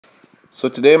So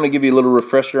today I'm going to give you a little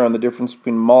refresher on the difference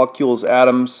between molecules,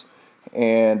 atoms,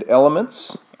 and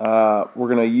elements. We're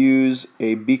going to use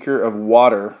a beaker of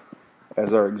water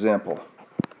as our example.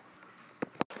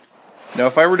 Now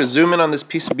if I were to zoom in on this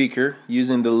piece of beaker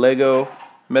using the Lego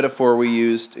metaphor we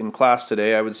used in class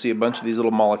today, I would see a bunch of these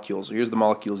little molecules. Here's the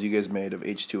molecules you guys made of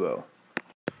H2O.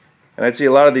 And I'd see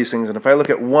a lot of these things, and if I look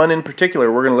at one in particular,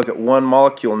 we're going to look at one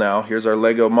molecule now. Here's our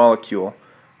Lego molecule.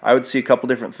 I would see a couple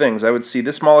different things. I would see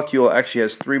this molecule actually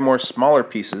has three more smaller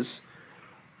pieces.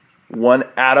 One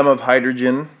atom of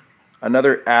hydrogen,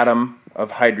 another atom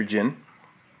of hydrogen,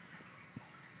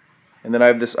 and then I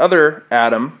have this other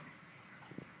atom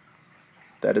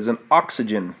that is an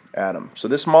oxygen atom. So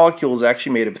this molecule is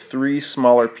actually made of three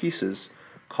smaller pieces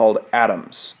called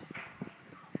atoms.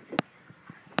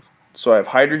 So I have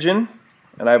hydrogen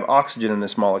and I have oxygen in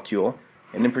this molecule.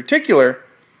 And in particular,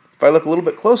 if I look a little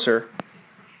bit closer,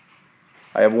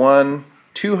 I have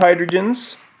two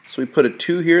hydrogens. So we put a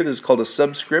 2 here. This is called a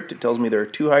subscript. It tells me there are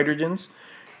 2 hydrogens.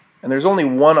 And there's only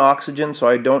one oxygen, so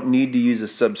I don't need to use a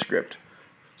subscript.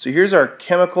 So here's our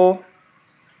chemical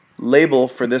label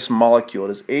for this molecule.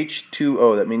 It is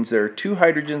H2O. That means there are 2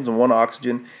 hydrogens and 1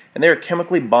 oxygen, and they are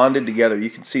chemically bonded together. You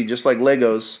can see, just like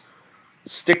Legos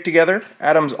stick together,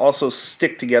 atoms also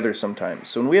stick together sometimes.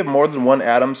 So when we have more than one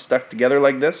atom stuck together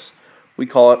like this, we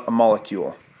call it a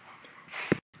molecule.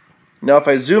 Now if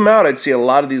I zoom out, I'd see a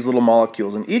lot of these little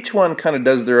molecules, and each one kind of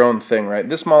does their own thing, right?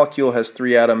 This molecule has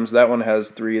 3 atoms, that one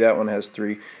has 3, that one has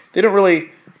 3. They don't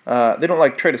really, they don't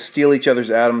like try to steal each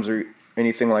other's atoms or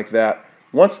anything like that.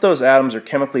 Once those atoms are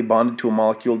chemically bonded to a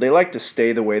molecule, they like to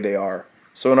stay the way they are.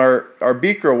 So in our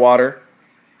beaker of water,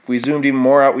 if we zoomed even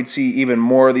more out, we'd see even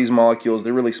more of these molecules.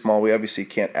 They're really small. We obviously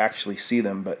can't actually see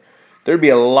them, but there'd be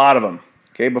a lot of them.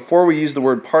 Okay, before we use the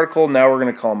word particle, now we're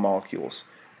going to call them molecules.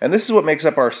 And this is what makes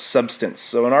up our substance.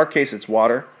 So in our case, it's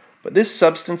water, but this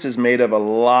substance is made of a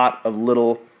lot of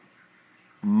little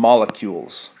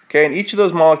molecules. Okay, and each of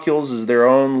those molecules is their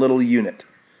own little unit.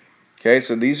 Okay,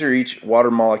 so these are each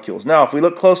water molecules. Now, if we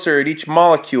look closer at each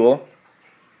molecule,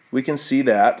 we can see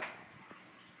that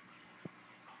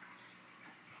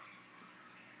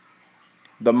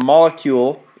the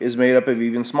molecule is made up of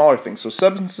even smaller things. So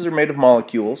substances are made of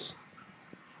molecules.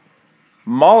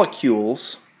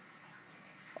 Molecules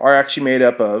are actually made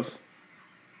up of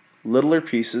littler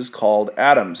pieces called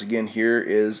atoms. Again, here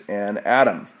is an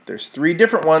atom. There's 3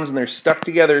 different ones, and they're stuck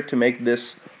together to make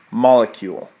this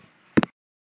molecule.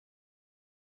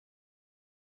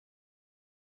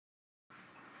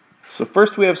 So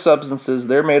first we have substances.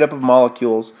 They're made up of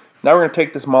molecules. Now we're going to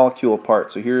take this molecule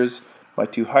apart. So here's my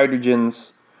 2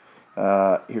 hydrogens.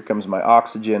 Here comes my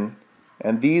oxygen.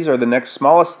 And these are the next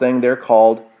smallest thing. They're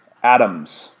called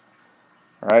atoms.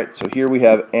 Alright, so here we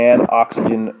have an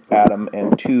oxygen atom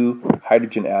and 2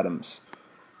 hydrogen atoms.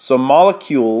 So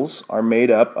molecules are made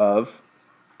up of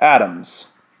atoms.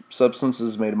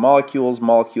 Substances made of molecules,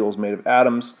 molecules made of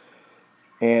atoms.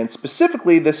 And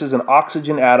specifically, this is an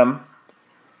oxygen atom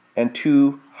and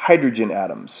 2 hydrogen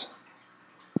atoms.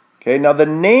 Okay, now the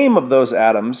name of those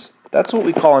atoms, that's what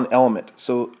we call an element.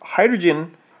 So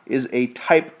hydrogen is a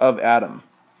type of atom.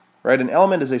 Right? An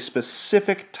element is a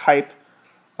specific type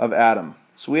of atom.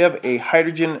 So we have a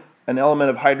hydrogen, an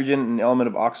element of hydrogen, and an element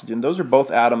of oxygen. Those are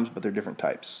both atoms, but they're different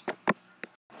types.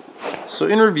 So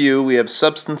in review, we have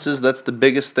substances. That's the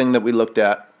biggest thing that we looked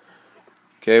at.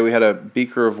 Okay, we had a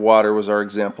beaker of water was our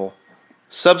example.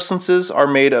 Substances are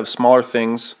made of smaller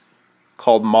things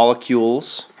called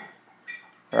molecules.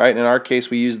 All right, in our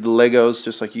case, we used the Legos,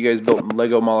 just like you guys built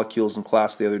Lego molecules in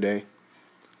class the other day.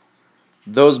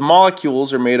 Those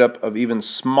molecules are made up of even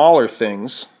smaller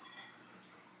things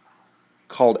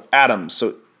called atoms.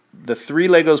 So the 3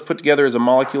 Legos put together is a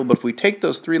molecule, but if we take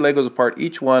those 3 Legos apart,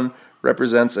 each one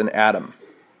represents an atom.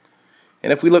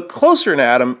 And if we look closer at an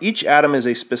atom, each atom is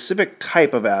a specific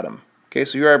type of atom. Okay,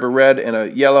 so here I have a red and a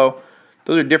yellow.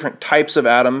 Those are different types of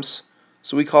atoms,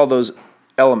 so we call those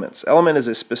elements. Element is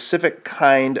a specific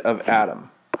kind of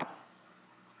atom.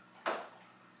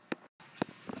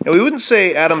 Now we wouldn't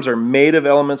say atoms are made of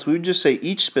elements, we would just say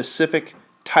each specific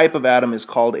type of atom is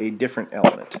called a different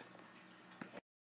element.